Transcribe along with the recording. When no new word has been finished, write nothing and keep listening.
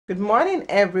Good morning,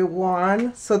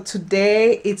 everyone. So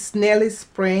today it's nearly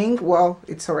spring. Well,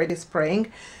 it's already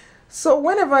spring. So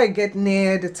whenever I get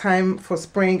near the time for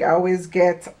spring, I always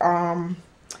get kind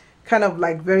of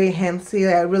like very handsy.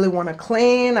 I really want to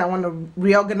clean. I want to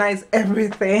reorganize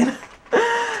everything.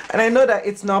 And I know that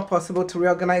it's not possible to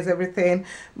reorganize everything,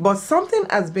 but something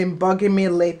has been bugging me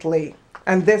lately,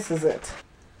 and this is it.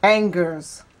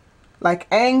 Hangers. Like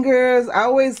hangers, I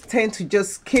always tend to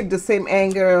just keep the same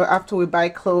hanger after we buy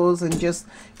clothes and just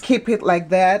keep it like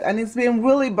that, and it's been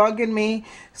really bugging me.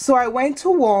 So I went to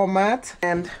Walmart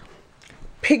and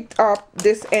picked up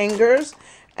these hangers,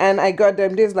 and I got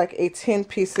them. There's like 18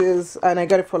 pieces, and I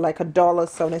got it for like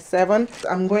 $1.77.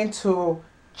 I'm going to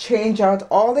change out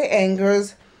all the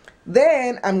hangers,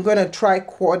 then I'm gonna try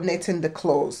coordinating the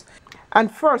clothes.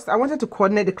 And first I wanted to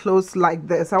coordinate the clothes like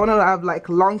this. I want to have like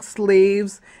long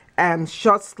sleeves and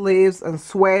short sleeves and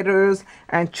sweaters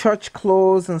and church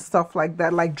clothes and stuff like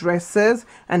that, like dresses,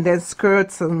 and then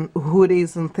skirts and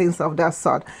hoodies and things of that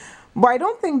sort. But I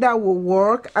don't think that will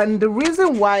work, and the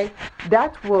reason why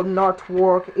that will not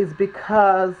work is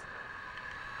because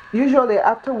usually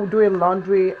after we're doing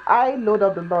laundry, I load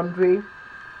up the laundry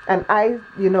and I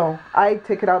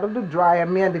take it out of the dryer.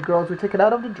 Me and the girls, we take it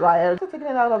out of the dryer. After taking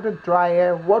it out of the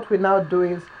dryer, what we now do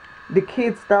is the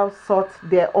kids now sort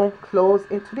their own clothes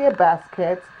into their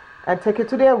baskets and take it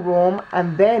to their room,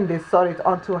 and then they sort it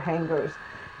onto hangers.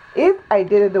 If I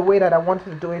did it the way that I wanted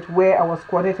to do it, where I was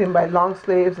coordinating by long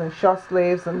sleeves and short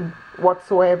sleeves and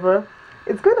whatsoever,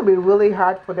 it's going to be really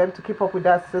hard for them to keep up with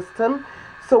that system.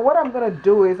 So what I'm going to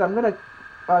do is I'm going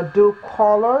to do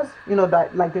colors,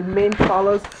 that like the main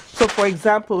colors. So for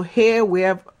example, here we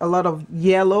have a lot of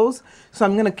yellows, so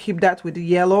I'm going to keep that with the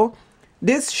yellow.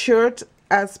 This shirt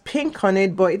has pink on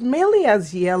it, but it mainly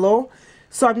has yellow,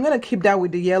 so I'm gonna keep that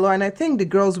with the yellow, and I think the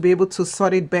girls will be able to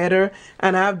sort it better.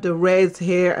 And I have the reds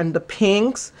here and the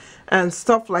pinks and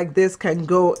stuff like this can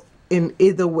go in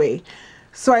either way.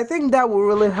 So I think that will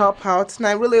really help out, and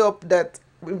I really hope that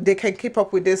they can keep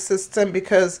up with this system,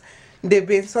 because they've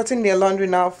been sorting their laundry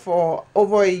now for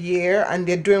over a year and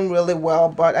they're doing really well.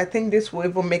 But I think this will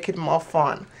even make it more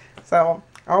fun, so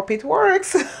I hope it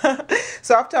works.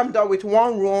 So after I'm done with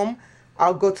one room,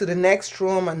 I'll go to the next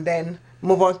room and then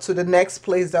move on to the next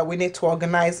place that we need to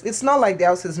organize. It's not like the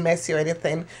house is messy or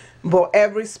anything, but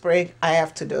every spring I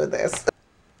have to do this.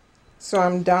 So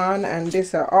I'm done, and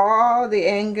these are all the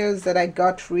hangers that I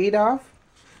got rid of.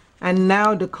 And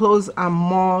now the clothes are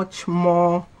much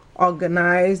more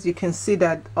organized. You can see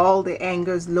that all the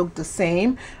hangers look the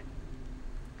same,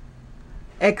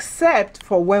 except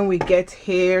for when we get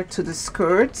here to the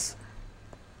skirts.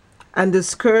 And the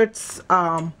skirts,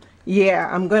 yeah,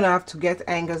 I'm gonna have to get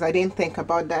hangers. I didn't think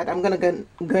about that. I'm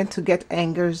going to get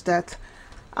hangers that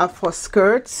are for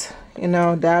skirts, they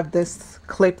have this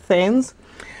clip things.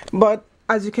 But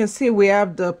as you can see, we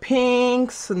have the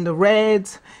pinks and the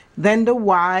reds, then the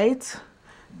white,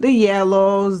 the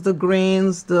yellows, the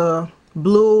greens, the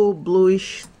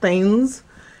bluish things,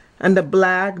 and the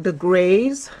black, the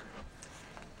grays.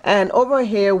 And over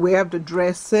here we have the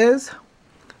dresses,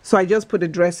 so I just put the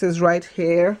dresses right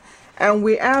here. And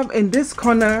we have in this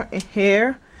corner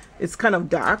here, it's kind of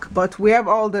dark, but we have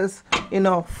all this,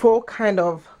 faux kind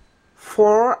of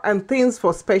fur and things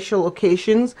for special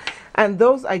occasions, and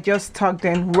those I just tucked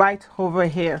in right over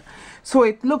here. So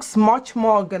it looks much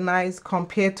more organized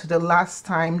compared to the last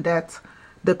time that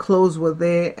the clothes were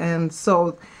there. And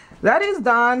so that is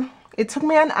done. It took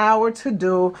me an hour to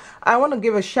do. I want to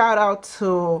give a shout out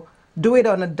to Do It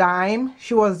on a Dime.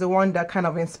 She was the one that kind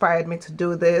of inspired me to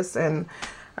do this, and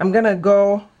I'm gonna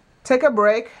go take a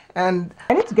break, and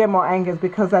I need to get more hangers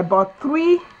because I bought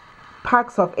 3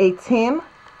 packs of 18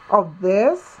 of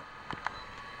this,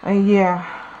 and yeah,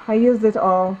 I used it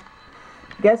all.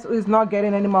 Guess who's not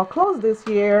getting any more clothes this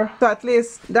year? So at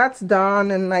least that's done,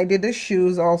 and I did the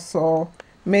shoes also,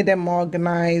 made them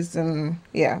organized, and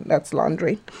yeah, that's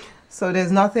laundry. So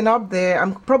there's nothing up there.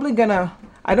 I'm probably gonna,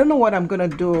 I don't know what I'm gonna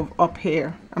do up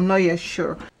here. I'm not yet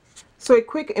sure. So a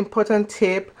quick important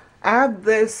tip, I have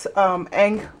this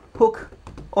hang hook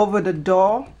over the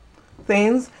door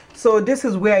things. So this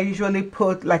is where I usually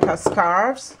put like our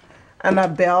scarves and our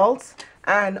belts.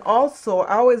 And also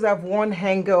I always have one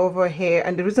hanger over here,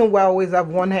 and the reason why I always have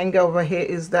one hanger over here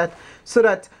is that so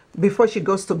that before she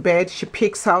goes to bed, she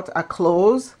picks out her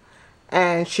clothes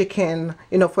and she can,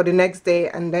 for the next day,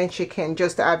 and then she can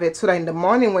just have it so that in the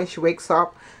morning when she wakes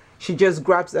up, she just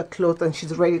grabs her clothes and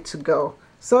she's ready to go.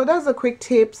 So that's a quick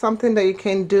tip, something that you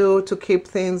can do to keep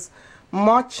things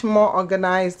much more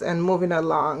organized and moving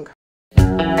along.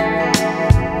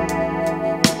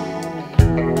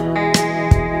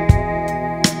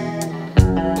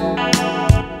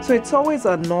 So it's always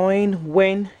annoying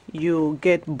when you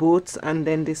get boots and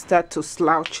then they start to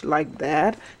slouch like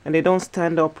that and they don't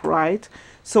stand up right.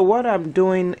 So what I'm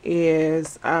doing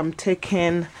is I'm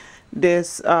taking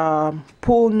this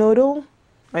pool noodle,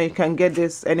 and you can get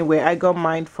this anywhere. I got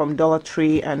mine from Dollar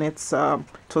Tree, and it was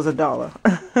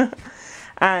 $1.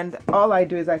 And all I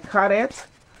do is I cut it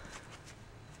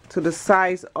to the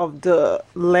size of the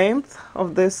length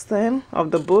of this thing,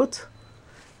 of the boot,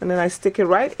 and then I stick it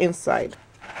right inside,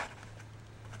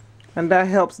 and that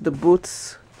helps the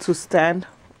boots to stand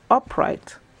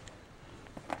upright.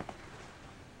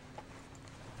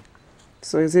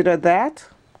 So is either that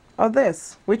or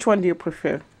this. Which one do you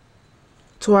prefer?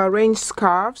 To arrange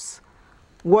scarves,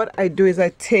 what I do is I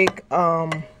take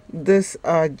this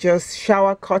just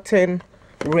shower curtain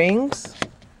rings,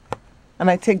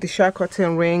 and I take the shower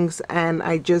curtain rings and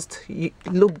I just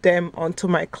loop them onto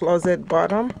my closet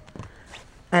bottom,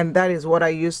 and that is what I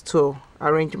use to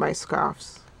arrange my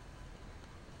scarves.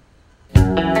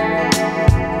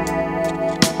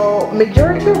 So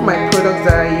majority of my products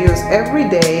that I use every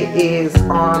day is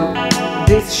on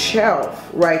this shelf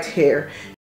right here.